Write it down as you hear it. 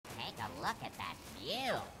Look at that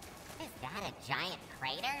view. Is that a giant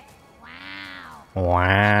crater? Wow.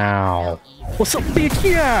 Wow. What's up, bitch?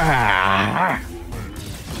 Yeah.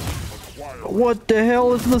 What the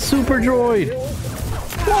hell is the super droid?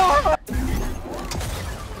 What?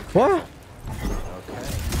 What?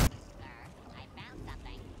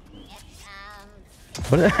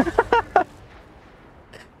 I found something. What?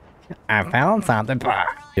 I found something.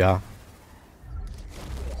 Yeah.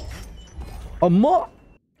 A mo.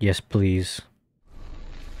 Yes, please.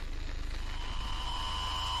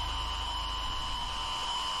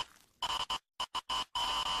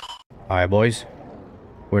 Alright, boys.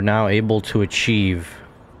 We're now able to achieve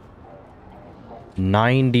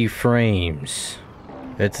 90 frames.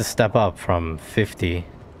 It's a step up from 50.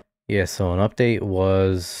 Yeah, so an update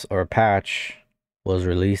was, or a patch was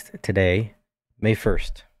released today, May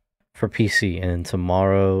 1st, for PC, and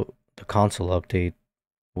tomorrow the console update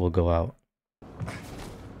will go out.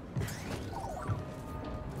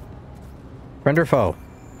 Friend or foe?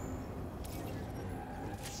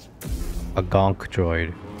 A gonk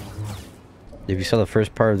droid. If you saw the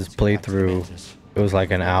first part of this playthrough, it was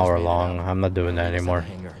like an hour long. I'm not doing that anymore.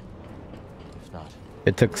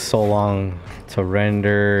 It took so long to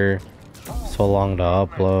render, so long to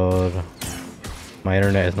upload. My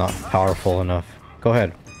internet is not powerful enough. Go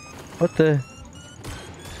ahead. What the?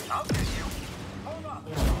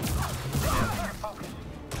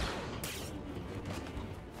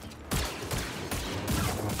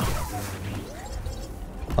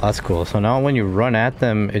 Oh, that's cool. So now when you run at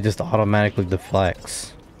them, it just automatically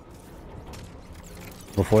deflects.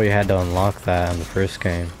 Before you had to unlock that in the first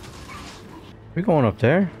game. We going up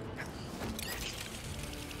there?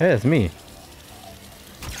 Hey, it's me.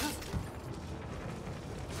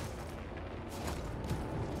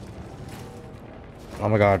 Oh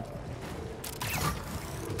my god.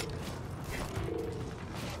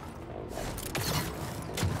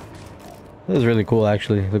 This is really cool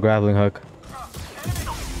actually, the grappling hook.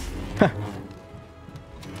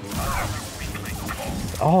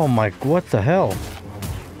 Oh my, what the hell?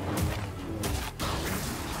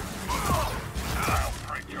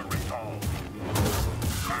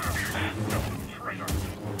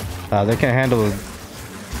 They can't handle it.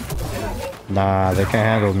 Nah, they can't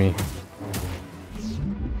handle me.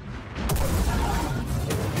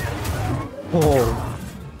 Oh.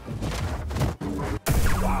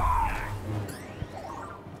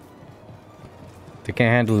 They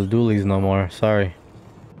can't handle the dualies no more, sorry.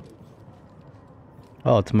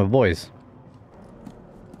 Oh, it's my voice.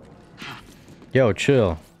 Yo,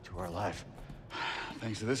 chill. To our life.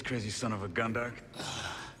 Thanks to this crazy son of a gundark.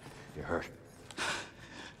 You're hurt.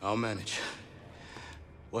 I'll manage.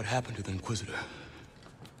 What happened to the Inquisitor?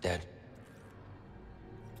 Dead.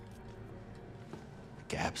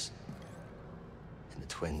 The gaps. And the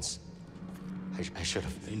twins. I should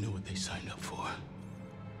have. They know what they signed up for.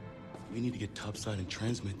 We need to get topside and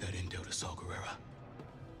transmit that intel to Saw Gerrera.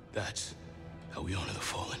 That's how we honor the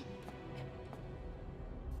fallen.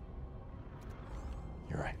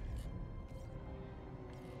 You're right.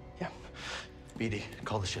 Yeah. BD,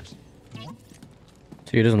 call the ships.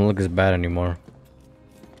 See, it doesn't look as bad anymore.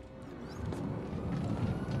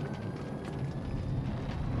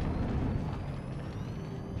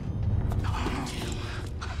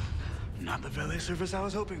 Not the valet service I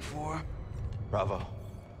was hoping for. Bravo.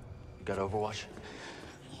 You got Overwatch?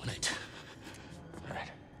 On it. All right.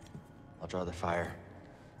 I'll draw their fire.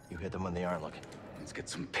 You hit them when they aren't looking. Let's get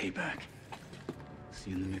some payback.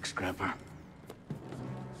 See you in the mix, Scrapper.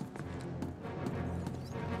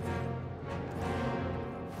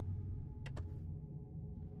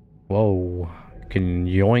 Whoa. Can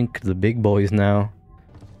yoink the big boys now.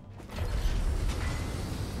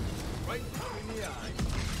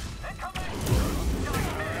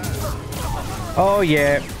 Oh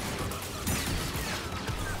yeah.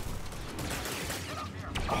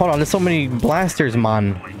 Hold on, there's so many blasters,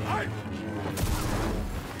 man.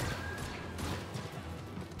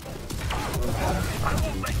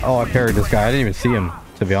 Oh, I parried this guy. I didn't even see him,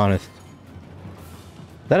 to be honest.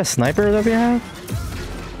 Is that a sniper that we have?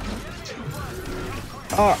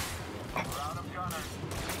 Oh.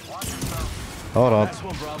 Hold up.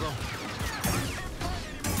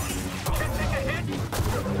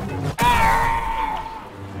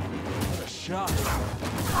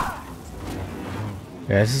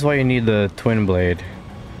 Yeah, this is why you need the twin blade.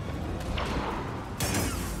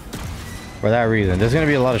 For that reason. There's gonna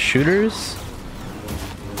be a lot of shooters.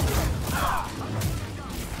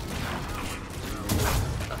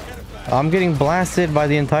 I'm getting blasted by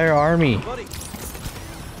the entire army.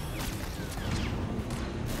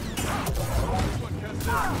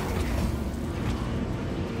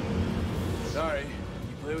 Sorry,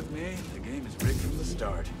 you play with me, the game is rigged from the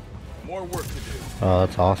start. More work to do. Oh,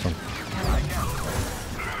 that's awesome.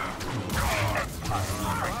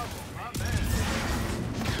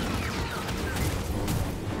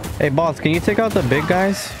 Hey, boss, can you take out the big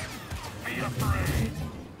guys?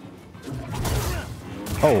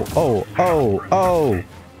 Oh, oh, oh, oh,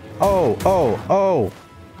 oh, oh, oh.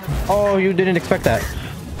 Oh, you didn't expect that.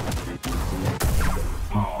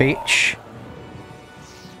 Bitch.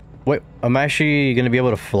 Wait, I'm actually gonna be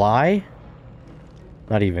able to fly?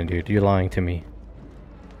 Not even, dude. You're lying to me.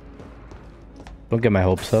 Don't get my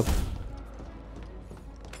hopes up.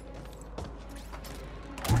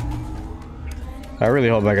 I really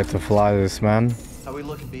hope I get to fly this, man. How we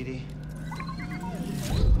looking, BD?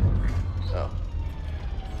 Oh.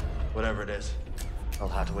 Whatever it is, I'll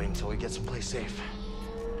have to wait until we get someplace safe.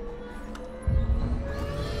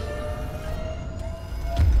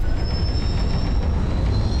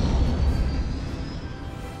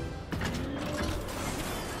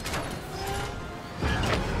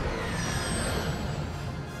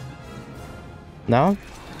 No?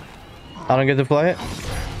 I don't get to fly it?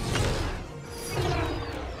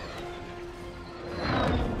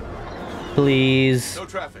 Please. No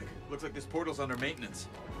traffic. Looks like this portal's under maintenance.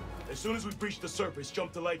 As soon as we breach the surface,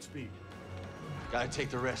 jump to light speed. Gotta take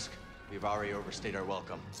the risk. We've already overstayed our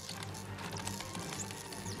welcome.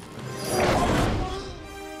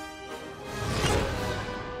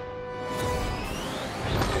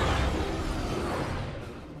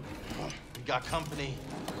 We got company.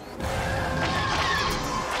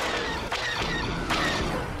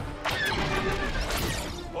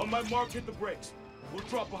 On my mark, hit the brakes. We'll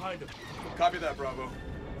drop behind him. Copy that, Bravo.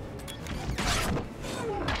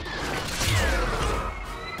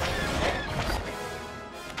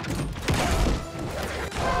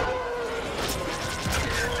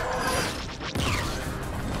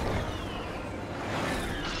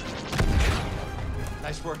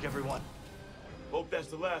 Nice work, everyone. Hope that's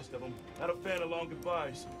the last of them. Not a fan of long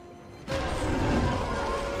goodbyes.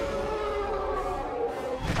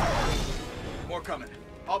 More coming.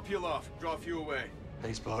 I'll peel off, draw a few away.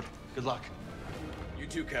 Thanks, Bode. Good luck. You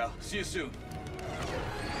too, Cal. See you soon.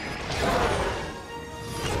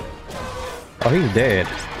 Oh, he's dead.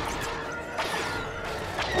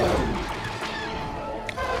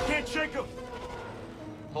 Can't shake him.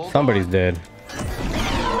 Hold Somebody's on. dead.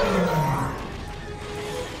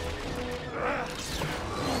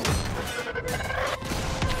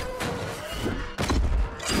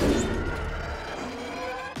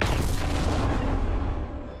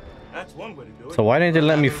 That's one way to do it. So why didn't they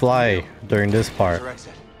let me fly during this part? Our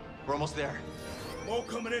exit. We're almost there. More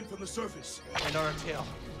coming in from the surface. And on our tail.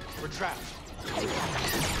 We're trapped.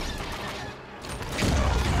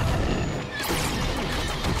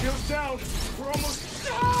 Shields down. We're almost.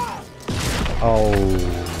 Ah!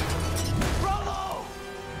 Oh.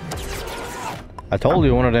 I told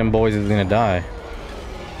you one of them boys is gonna die.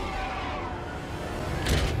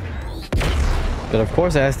 But of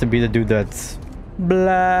course it has to be the dude that's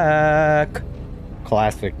black.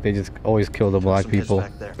 Classic. They just always kill the black Some kids people.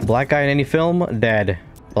 back there. Black guy in any film, dead.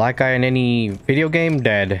 Black guy in any video game,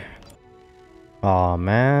 dead. Aw,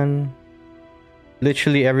 man.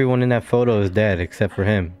 Literally everyone in that photo is dead except for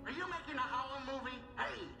him. Are you making a horror movie? Hey,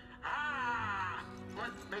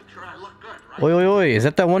 let's make sure I look good, right? Oi, oi, oi. Is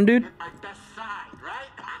that one dude? Get my best side, right?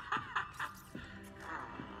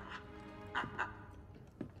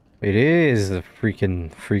 It is a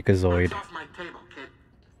freaking freakazoid. That's off my table, kid.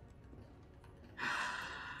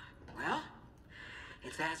 Well,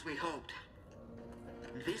 it's as we hoped.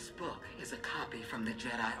 This book is a copy from the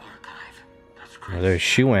Jedi archive. That's crazy.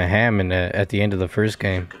 She went ham in at the end of the first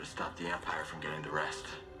game. Could have stopped the Empire from getting to rest.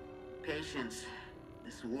 Patience.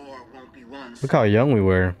 This war won't be won. Look how young we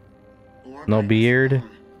were. or No by beard. its own.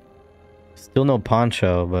 Still no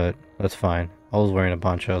poncho, but that's fine. I was wearing a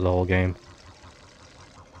poncho the whole game.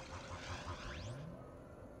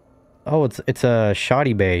 Oh, it's a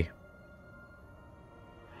shoddy bay.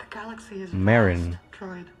 The galaxy is Marin. vast,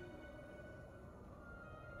 Droid.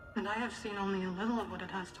 And I have seen only a little of what it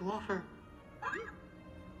has to offer.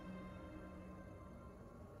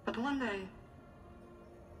 But one day,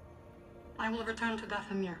 I will return to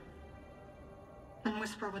Dathomir and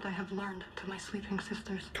whisper what I have learned to my sleeping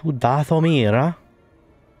sisters. To Dathomir?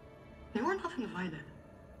 You were not invited.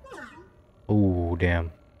 Ooh,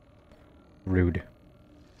 damn. Rude.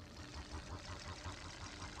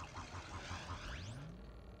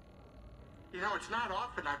 You know, it's not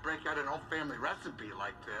often I break out an old family recipe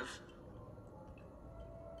like this.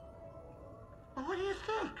 Well, what do you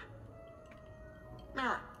think?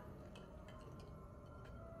 Mara,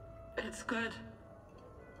 It's good.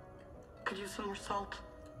 could use some more salt.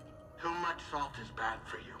 Too much salt is bad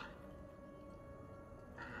for you.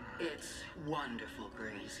 It's wonderful,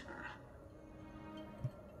 Grace.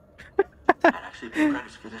 I'd actually pay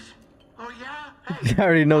credits for this. Oh yeah? Hey, He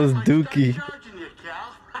already knows I start Dookie. charging you,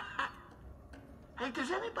 Cal. Hey, does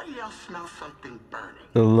anybody else smell something burning?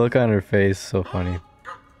 The look on her face, so funny.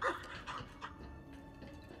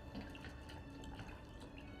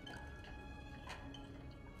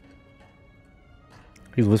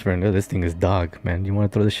 He's whispering, oh, this thing is dog, man. You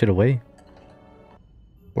want to throw this shit away?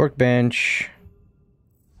 Workbench.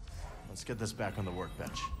 Let's get this back on the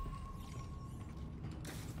workbench.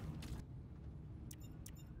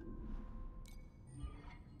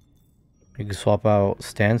 You can swap out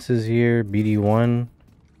stances here. BD1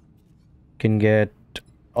 can get...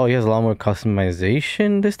 Oh, he has a lot more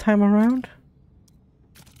customization this time around?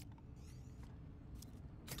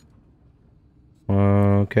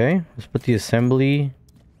 Okay, let's put the assembly.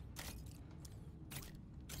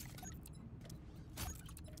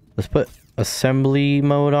 Let's put assembly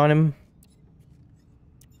mode on him.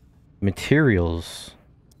 Materials.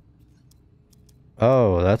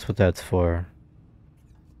 Oh, that's what that's for.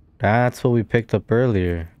 That's what we picked up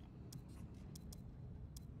earlier.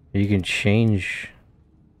 You can change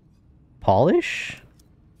polish?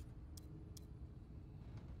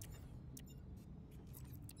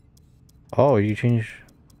 Oh, you change...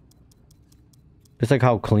 It's like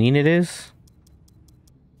how clean it is.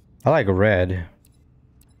 I like red.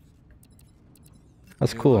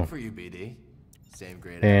 That's cool. For you, BD. Same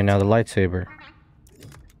grade. And now the lightsaber.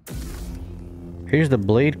 Here's the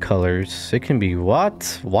blade colors. It can be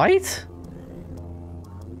what? White?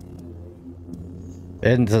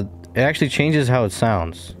 And it actually changes how it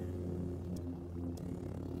sounds.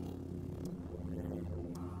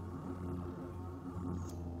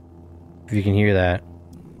 If you can hear that.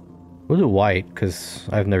 We'll do white, because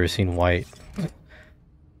I've never seen white.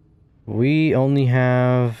 We only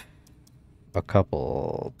have a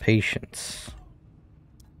couple. Patience.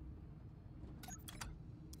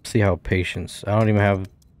 See how patience. I don't even have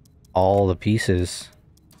all the pieces.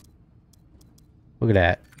 Look at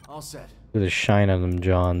that. All set. Look at the shine on them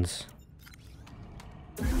Johns.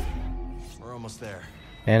 We're almost there.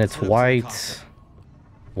 And it's white.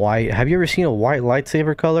 White. Have you ever seen a white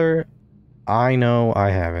lightsaber color? I know I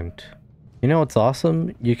haven't. You know what's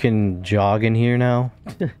awesome? You can jog in here now.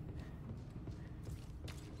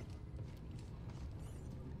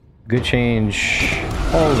 Good change.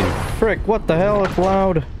 Holy frick, what the hell? It's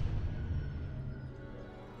loud.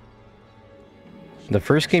 The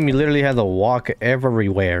first game you literally had to walk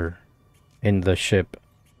everywhere in the ship.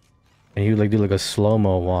 And you like do like a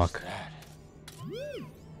slow-mo walk.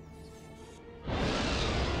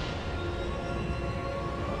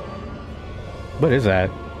 What is that?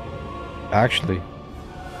 Actually.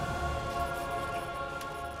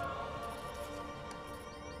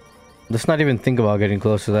 Let's not even think about getting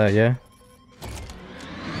close to that, yeah?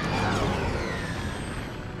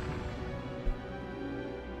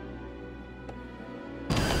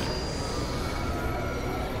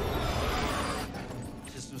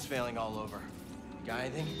 System's failing all over. Got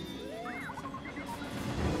anything?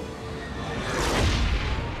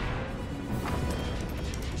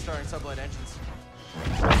 Starting sublight engines.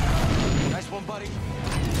 Nice one, buddy.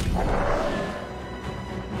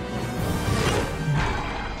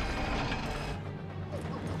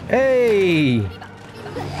 Hey! We're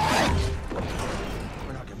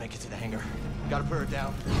not gonna make it to the hangar. Gotta put her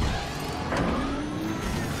down.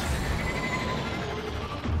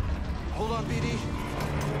 Hold on, BD.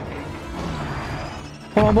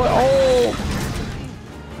 Come on, boy. Oh!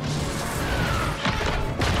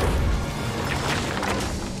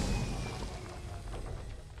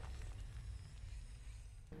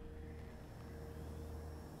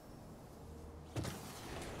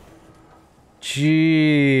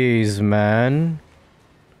 Jeez, man.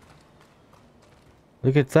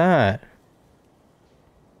 Look at that.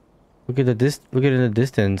 Look at the look at it in the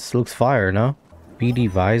distance. Looks fire, no? BD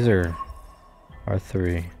visor.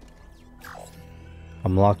 R3.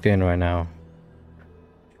 I'm locked in right now.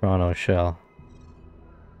 Toronto shell.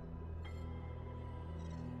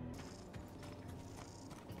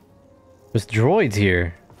 There's droids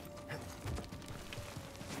here.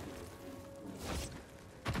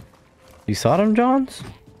 You saw them, Johns?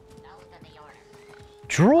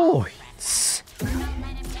 Droids!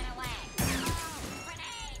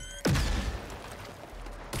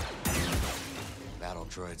 Battle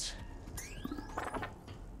droids.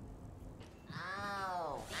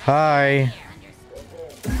 Hi.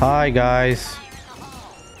 Hi, guys.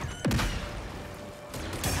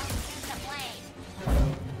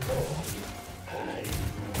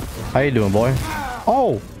 How you doing, boy?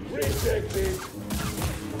 Oh!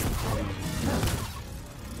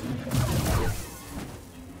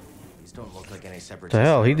 These don't look like any separate. The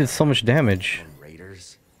hell? He did so much damage.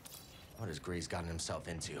 Raiders. What has Grease gotten himself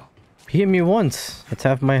into? He hit me once. That's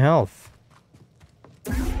half my health.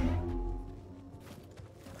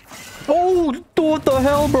 Oh! What the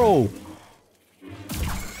hell, bro?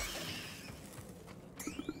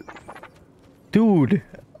 Dude,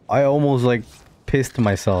 I almost like pissed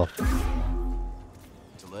myself. To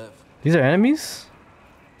live. These are enemies?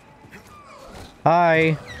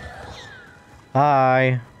 Hi.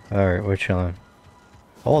 Hi. Alright, we're chilling.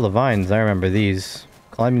 Oh, the vines. I remember these.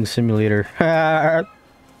 Climbing simulator. Alright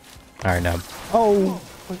now. Oh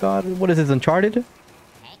my god. What is this? Uncharted? Take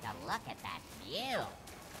a look at that view.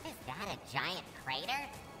 Is that a giant crater?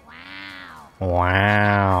 Wow.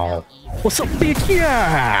 Wow. What's up, bitch?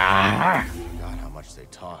 Yeah. God, how much they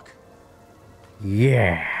talk.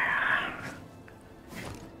 Yeah.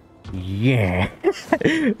 Yeah.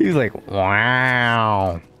 He's like,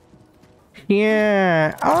 wow.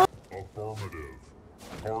 Yeah. Oh. Affirmative.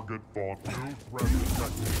 Target thought new threat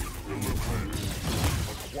detected.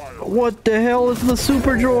 Acquired. What the hell is the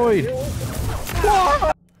super droid?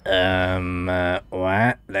 What?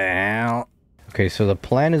 What the hell? Okay, so the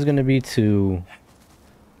plan is gonna be to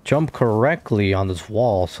jump correctly on this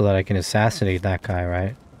wall so that I can assassinate that guy,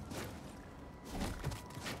 right?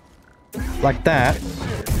 Like that.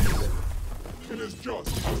 It is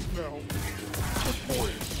just now.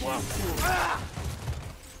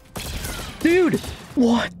 Dude,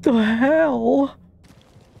 what the hell?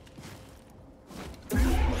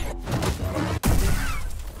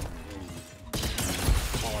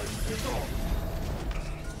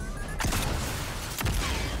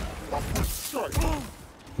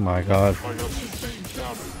 My god. I have sustained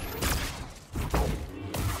damage.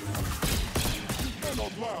 You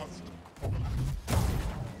cannot last.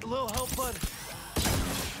 A little help, bud.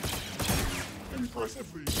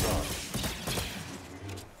 Impressively fast.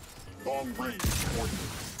 Long range points.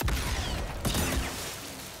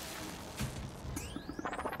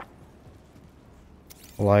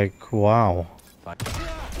 Like, wow.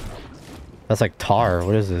 That's like tar.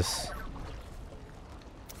 What is this?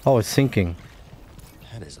 Oh, it's sinking.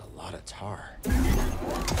 That is a lot of tar.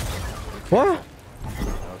 What?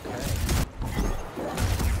 Okay.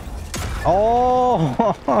 Oh!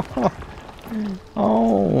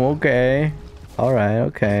 Oh, okay. Alright,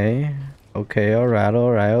 okay. Okay, alright,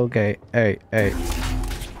 okay. Hey, hey.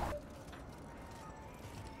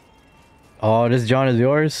 Oh, this John is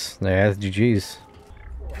yours? Yeah, that's GG's.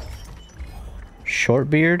 Short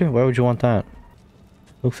beard? Why would you want that?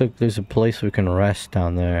 Looks like there's a place we can rest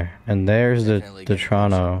down there. And there's the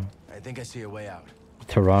Toronto. I think I see a way out.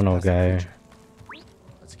 Toronto guy.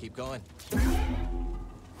 Let's keep going.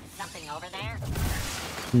 Something over there?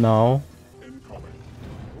 No. Incoming.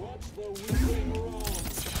 Watch the weakling wrong.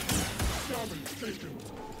 Damage taken.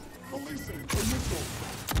 Releasing the missile.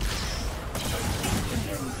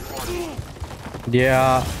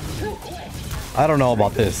 Yeah. I don't know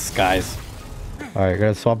about this, guys. Alright,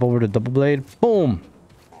 gotta swap over to double blade. Boom!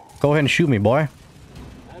 Go ahead and shoot me, boy.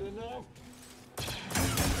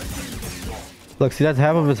 Look, see, that's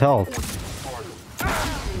half of his health.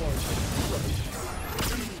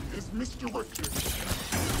 Is misdirected.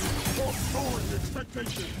 Lowering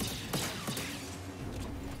expectations.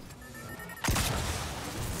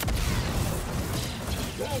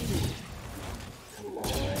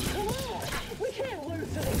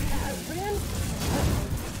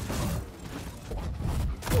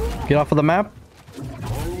 Get off of the map.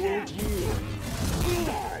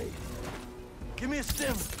 Give me a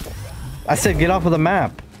stim. I said get off of the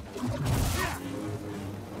map.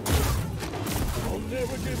 I'll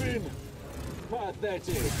never give in.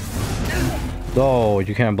 Pathetic. Oh,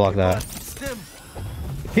 you can't block that. Stim.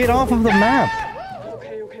 Get off of the map.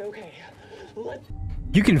 Okay.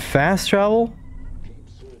 You can fast travel?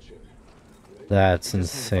 That's Way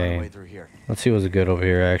insane. through here. Let's see what's good over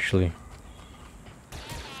here, actually.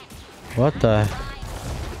 What the?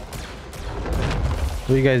 What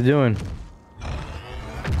are you guys doing?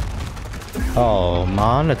 Oh,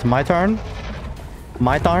 man, it's my turn?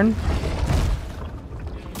 My turn?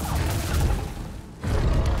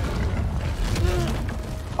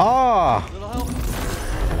 Ah! Little help.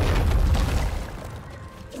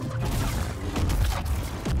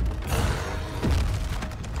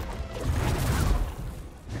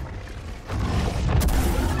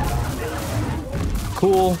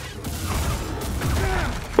 Cool.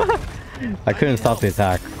 I couldn't stop the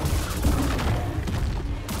attack.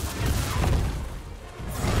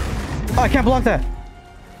 Oh, I can't block that.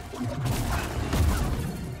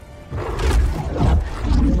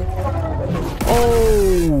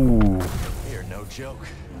 joke.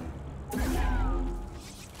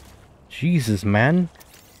 Jesus, man.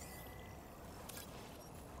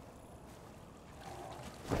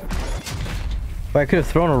 But I could have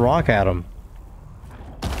thrown a rock at him.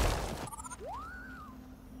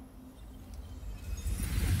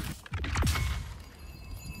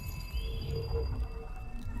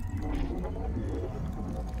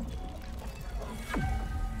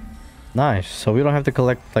 Nice. So we don't have to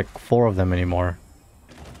collect like 4 of them anymore.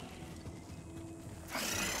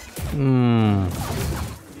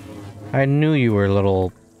 I knew you were a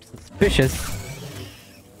little suspicious.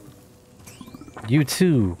 You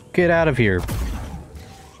too. Get out of here.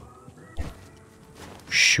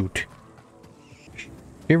 Shoot.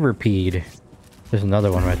 Irrepeed. There's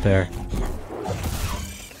another one right there.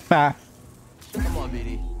 Ah. Come on,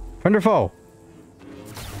 BD. Friend or foe?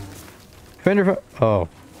 Friend or foe? Oh.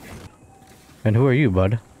 And who are you,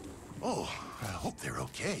 bud? Oh, I hope they're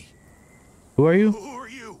okay. Who are you? Who are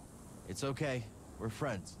you? It's okay. We're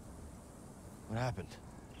friends. What happened?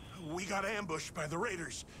 We got ambushed by the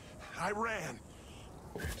raiders. I ran.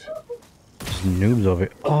 There's noobs over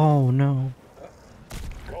here. Oh, no.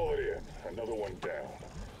 Call it in. Another one down.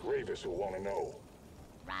 Ravis will want to know.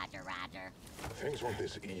 Roger, roger. Things weren't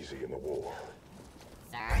this easy in the war.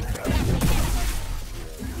 Sir?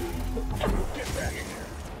 Get back here.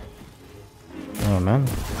 Oh, man.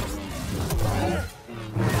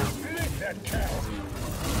 Lick that cow.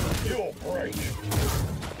 You'll break.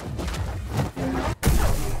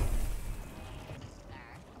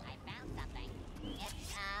 I found something.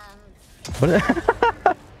 It's,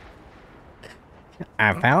 What?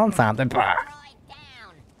 I found something. droid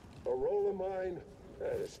down. A roll of mine?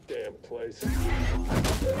 This damn place.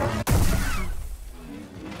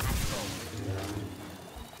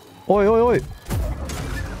 Oi, oi, oi.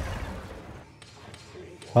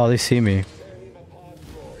 Oh, they see me.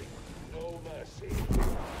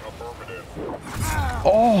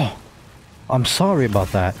 Oh, I'm sorry about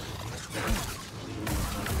that.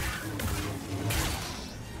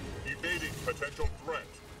 Evading potential threat.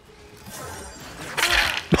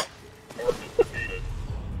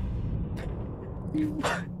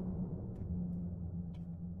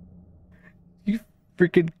 You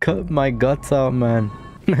freaking cut my guts out, man.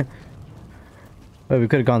 Wait, we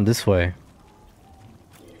could have gone this way.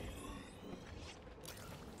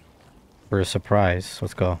 For a surprise.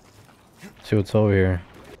 Let's go. See what's over here.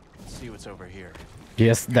 Let's see what's over here.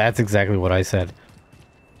 Yes, that's exactly what I said.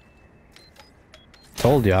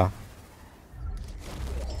 Told ya.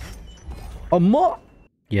 A mo.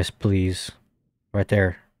 Yes, please. Right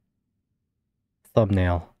there.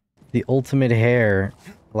 Thumbnail. The ultimate hair,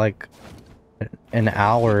 like an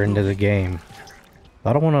hour into the game.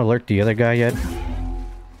 I don't want to alert the other guy yet.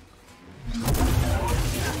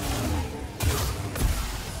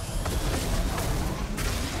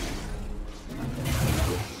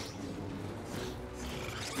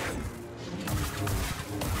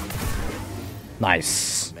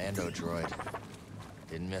 Nice. Commando droid.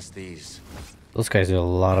 Didn't miss these. Those guys did a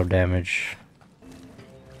lot of damage.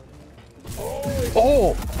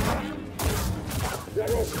 Oh!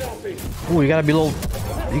 Oh, you gotta be a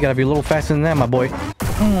little faster than that, my boy.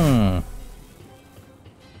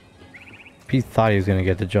 He thought he was gonna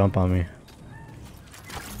get the jump on me.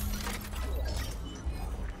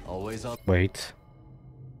 Always up. Wait.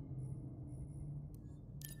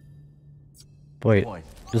 Wait. Point.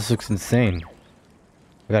 This looks insane.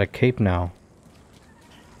 I got a cape now.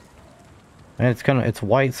 And it's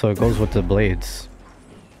white, so it goes with the blades.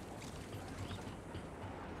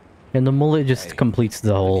 And the mullet just Hey, completes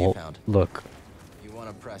the what have you whole found? look. You want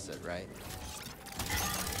to press it, right?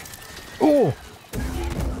 Oh!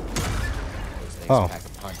 Those things Oh. pack a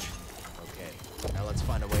punch. Okay. Now let's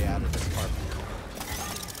find a way out of this apartment.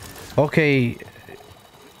 Okay.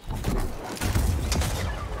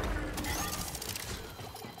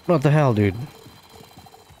 What the hell, dude?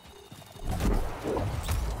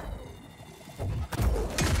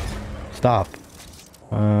 Stop.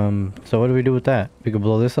 So what do we do with that? We can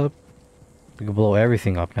blow this up? We can blow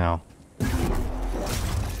everything up now.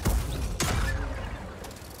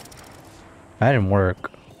 That didn't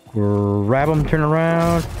work. Grab him, turn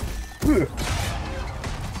around. That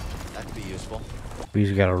could be useful. We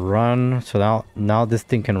just gotta run. So now this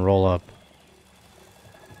thing can roll up.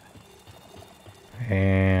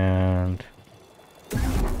 And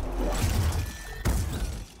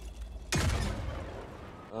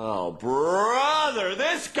Oh, brother,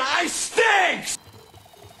 this guy stinks!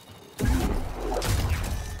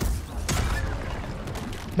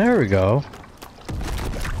 there we go.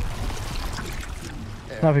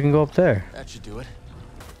 Now we can go up there. That should do it.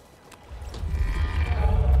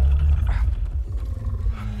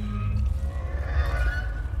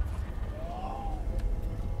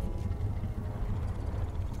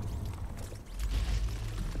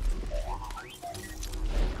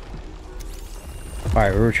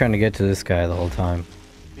 Alright, we were trying to get to this guy the whole time.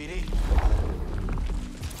 BD?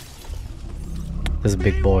 This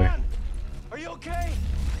big boy. Are you okay?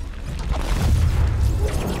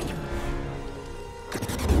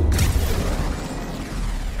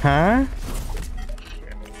 Huh?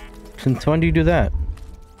 Since when do you do that?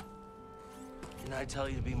 Didn't I tell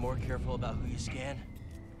you to be more careful about who you scan?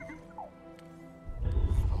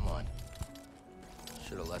 Come on.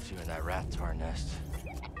 Should have left you in that rat tar nest.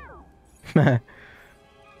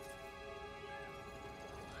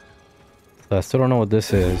 I still don't know what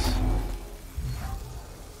this is.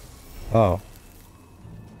 Oh.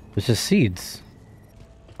 It's just seeds.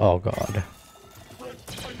 Oh god.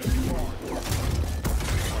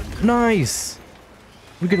 Nice!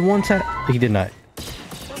 We get one tap. He did not.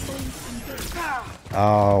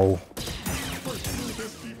 Oh.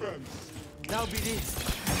 Now, BD.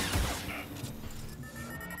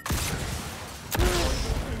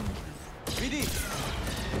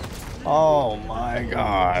 BD. Oh my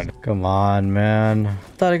god. Come on, man.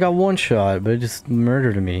 Thought I got one shot, but it just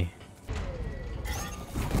murdered me.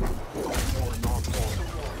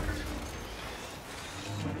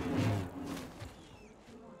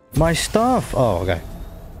 My stuff! Oh, okay.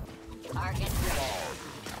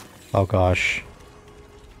 Oh gosh.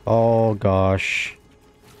 Oh gosh.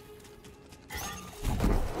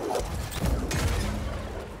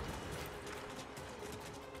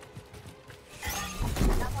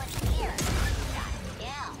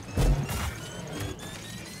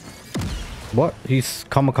 What? He's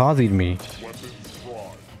kamikazed me.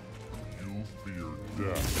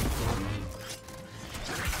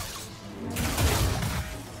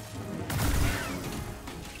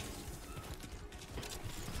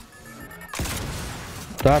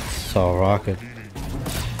 That's so rocket.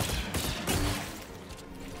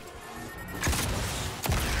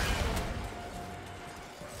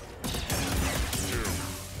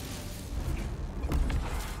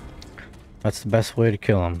 That's the best way to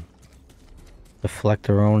kill him. Deflect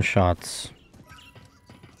their own shots.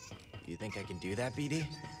 You think I can do that, BD?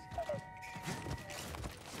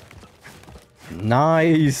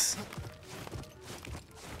 Nice!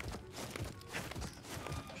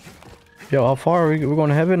 Yo, how far are we? We're going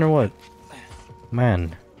to heaven or what?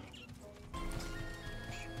 Man.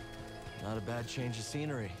 Not a bad change of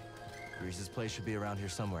scenery. Grease's place should be around here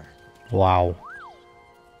somewhere. Wow.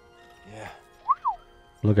 Yeah.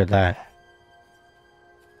 Look at that.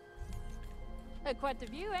 Quite the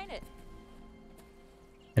view, ain't it?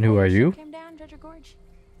 And who are you? Came down Dredger Gorge.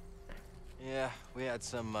 Yeah, we had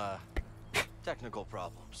some technical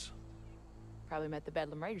problems. Probably met the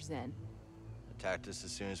Bedlam Raiders then. Attacked us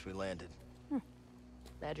as soon as we landed.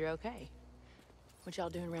 Glad you're okay. What y'all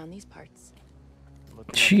doing around these parts?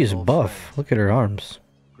 She is buff. Look at her arms.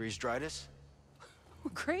 Grease Dritus?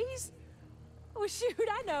 Grease? Oh shoot,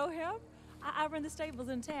 I know him. I run the stables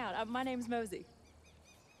in town. My name's Mosey.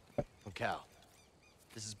 I'm Cal.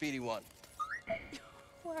 This is BD1.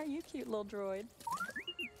 Why are you cute little droid?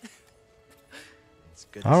 It's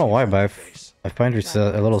good. I don't know why, but I find her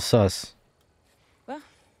a little sus. Well,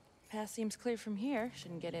 path seems clear from here.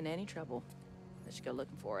 Shouldn't get in any trouble. Let's go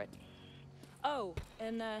looking for it. Oh,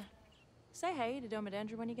 and say hey to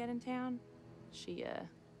Domodendra when you get in town. She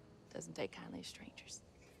doesn't take kindly to strangers.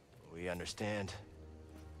 We understand.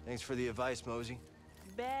 Thanks for the advice, Mosey.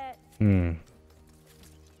 Bet.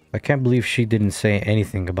 I can't believe she didn't say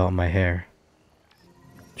anything about my hair.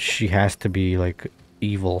 She has to be like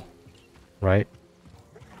evil, right?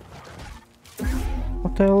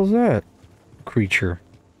 What the hell is that creature?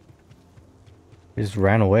 He just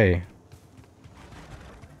ran away.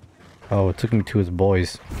 Oh, it took me to his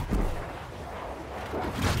boys.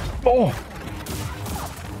 Oh!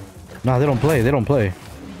 Nah, they don't play. They don't play.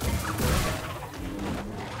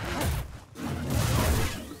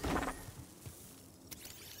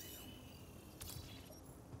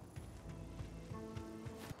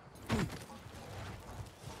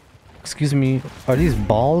 Excuse me, are these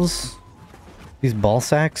balls? These ball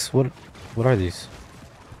sacks? What are these?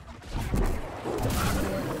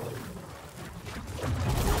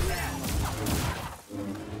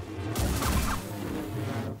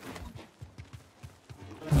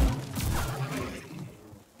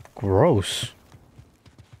 Gross.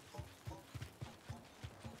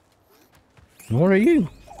 What are you?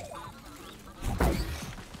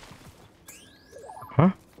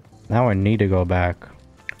 Huh? Now I need to go back.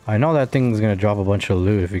 I know that thing's gonna drop a bunch of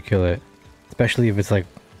loot if you kill it. Especially if it's like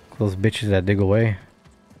those bitches that dig away.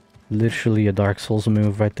 Literally a Dark Souls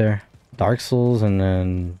move right there. Dark Souls, and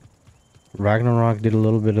then Ragnarok did a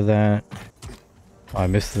little bit of that. Oh, I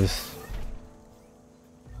missed this.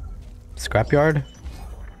 Scrapyard?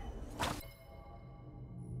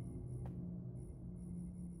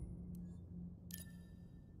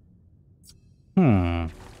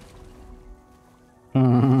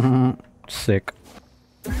 Sick.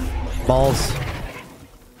 Balls.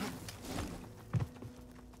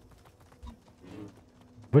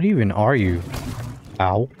 What even are you?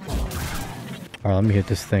 Ow. Alright, let me hit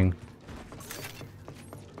this thing.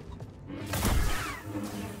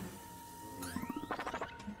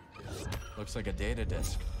 Looks like a data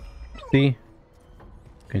disk. See?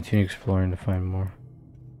 Continue exploring to find more.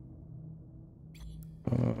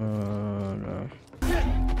 No.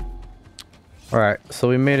 Alright, so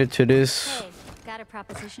we made it to this... Hey, got a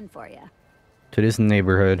proposition for you. To this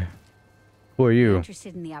neighborhood. Who are you?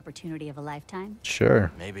 Interested in the opportunity of a lifetime?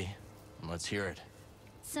 Sure. Maybe. Let's hear it.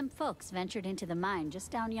 Some folks ventured into the mine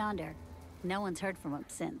just down yonder. No one's heard from them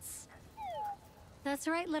since. That's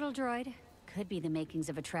right, little droid. Could be the makings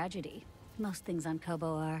of a tragedy. Most things on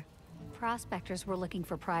Kobo are. Prospectors were looking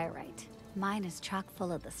for priorite. Mine is chock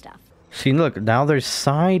full of the stuff. See, look, now there's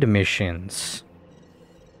side missions.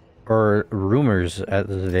 Or rumors,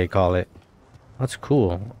 as they call it. That's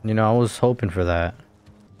cool. You know, I was hoping for that.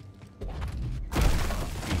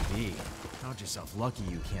 BD, count yourself lucky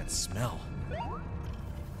you can't smell.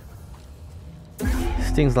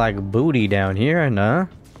 Things like booty down here, nah?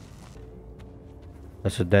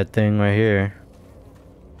 That's a dead thing right here.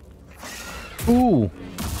 Ooh!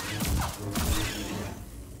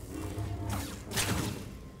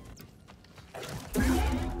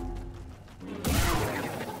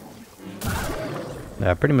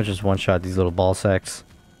 Yeah, pretty much just one-shot these little ball sacks.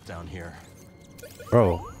 Down here.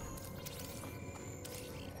 Bro.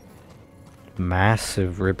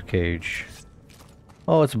 Massive ribcage.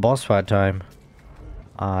 Oh, it's boss fight time.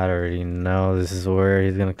 I already know this is where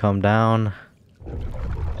he's gonna come down.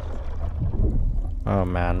 Oh,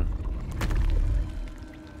 man.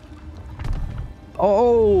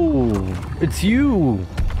 Oh! It's you!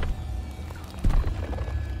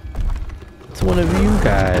 It's one of you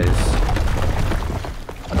guys.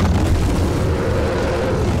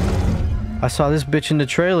 I saw this bitch in the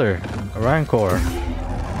trailer. A Rancor.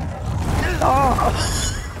 Oh!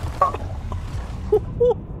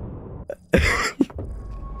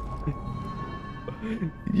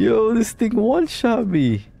 Yo, this thing one-shot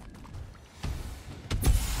me.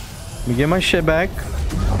 Let me get my shit back.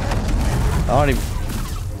 I don't even...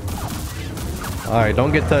 Alright,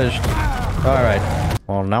 don't get touched. Alright.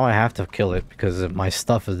 Well, now I have to kill it because my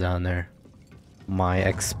stuff is down there. My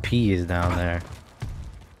XP is down there.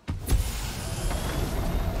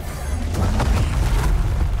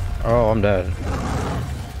 Oh, I'm dead.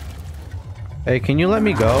 Hey, can you let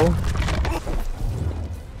me go?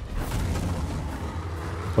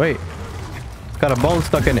 Wait. It's got a bone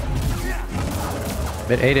stuck in it.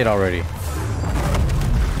 It ate it already.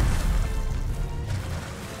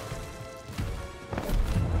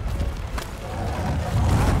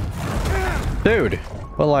 Dude.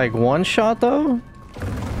 But like one shot though?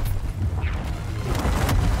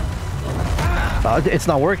 It's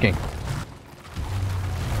not working.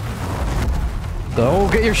 Go,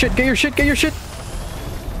 get your shit, get your shit, get your shit!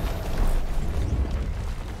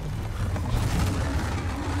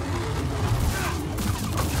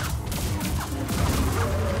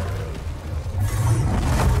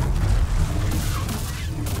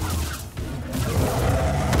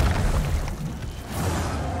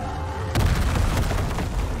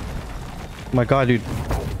 Oh my god, dude.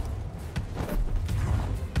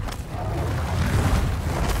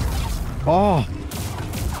 Oh!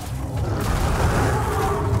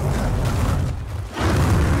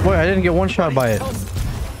 Boy, I didn't get one shot by it.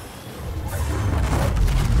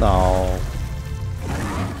 No.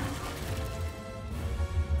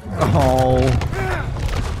 Oh.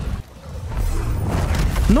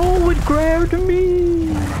 No, it grabbed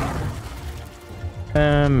me.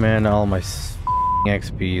 Man, all my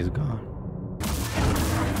XP is gone.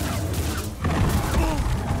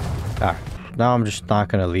 Ah, now I'm just not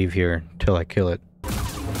gonna leave here until I kill it.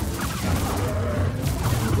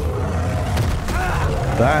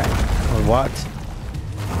 That or what?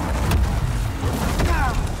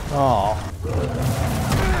 Oh.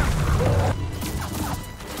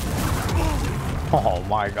 Oh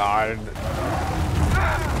my god.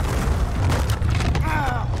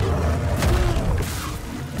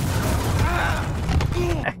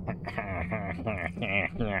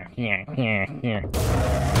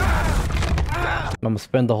 I'm gonna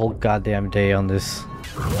spend the whole goddamn day on this.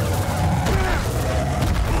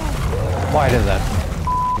 Why does that?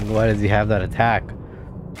 Why does he have that attack?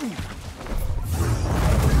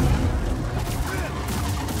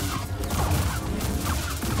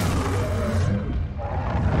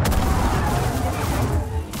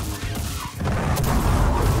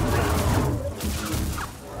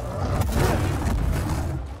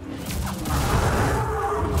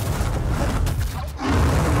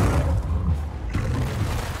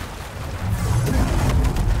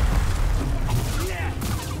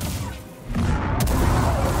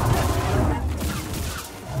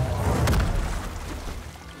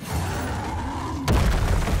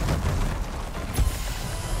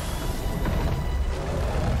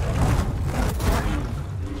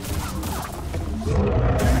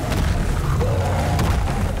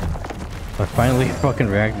 finally fucking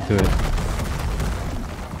reacted to it.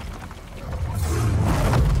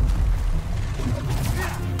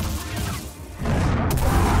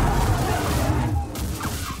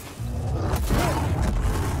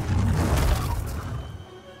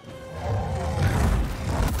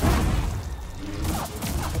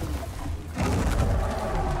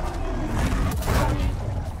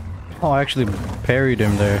 Oh, I actually parried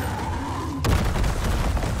him there.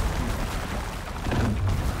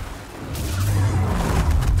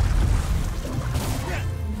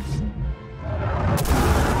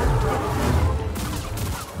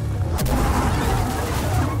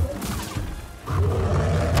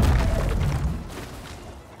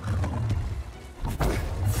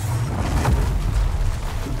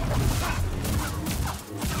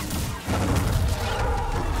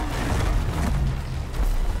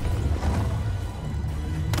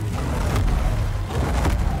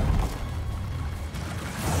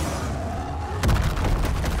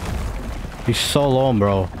 He's so long,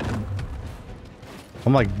 bro.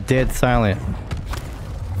 I'm like dead silent.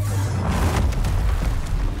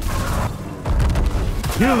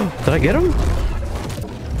 Did I get him?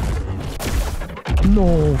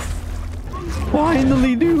 No.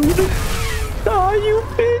 Finally, dude. Ah, you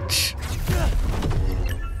bitch.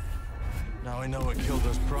 Now I know what killed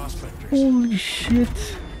those prospectors. Holy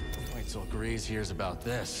shit. Wait till Grease hears about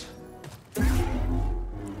this.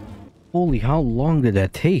 Holy, how long did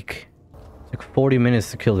that take? Like 40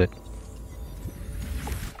 minutes to kill it.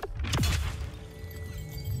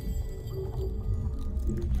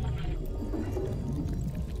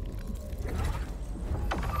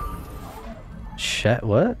 Shit,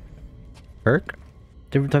 what? Perk?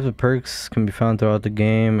 Different types of perks can be found throughout the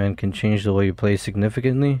game and can change the way you play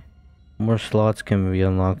significantly. More slots can be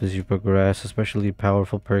unlocked as you progress, especially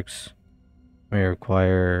powerful perks may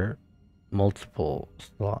require multiple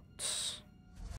slots.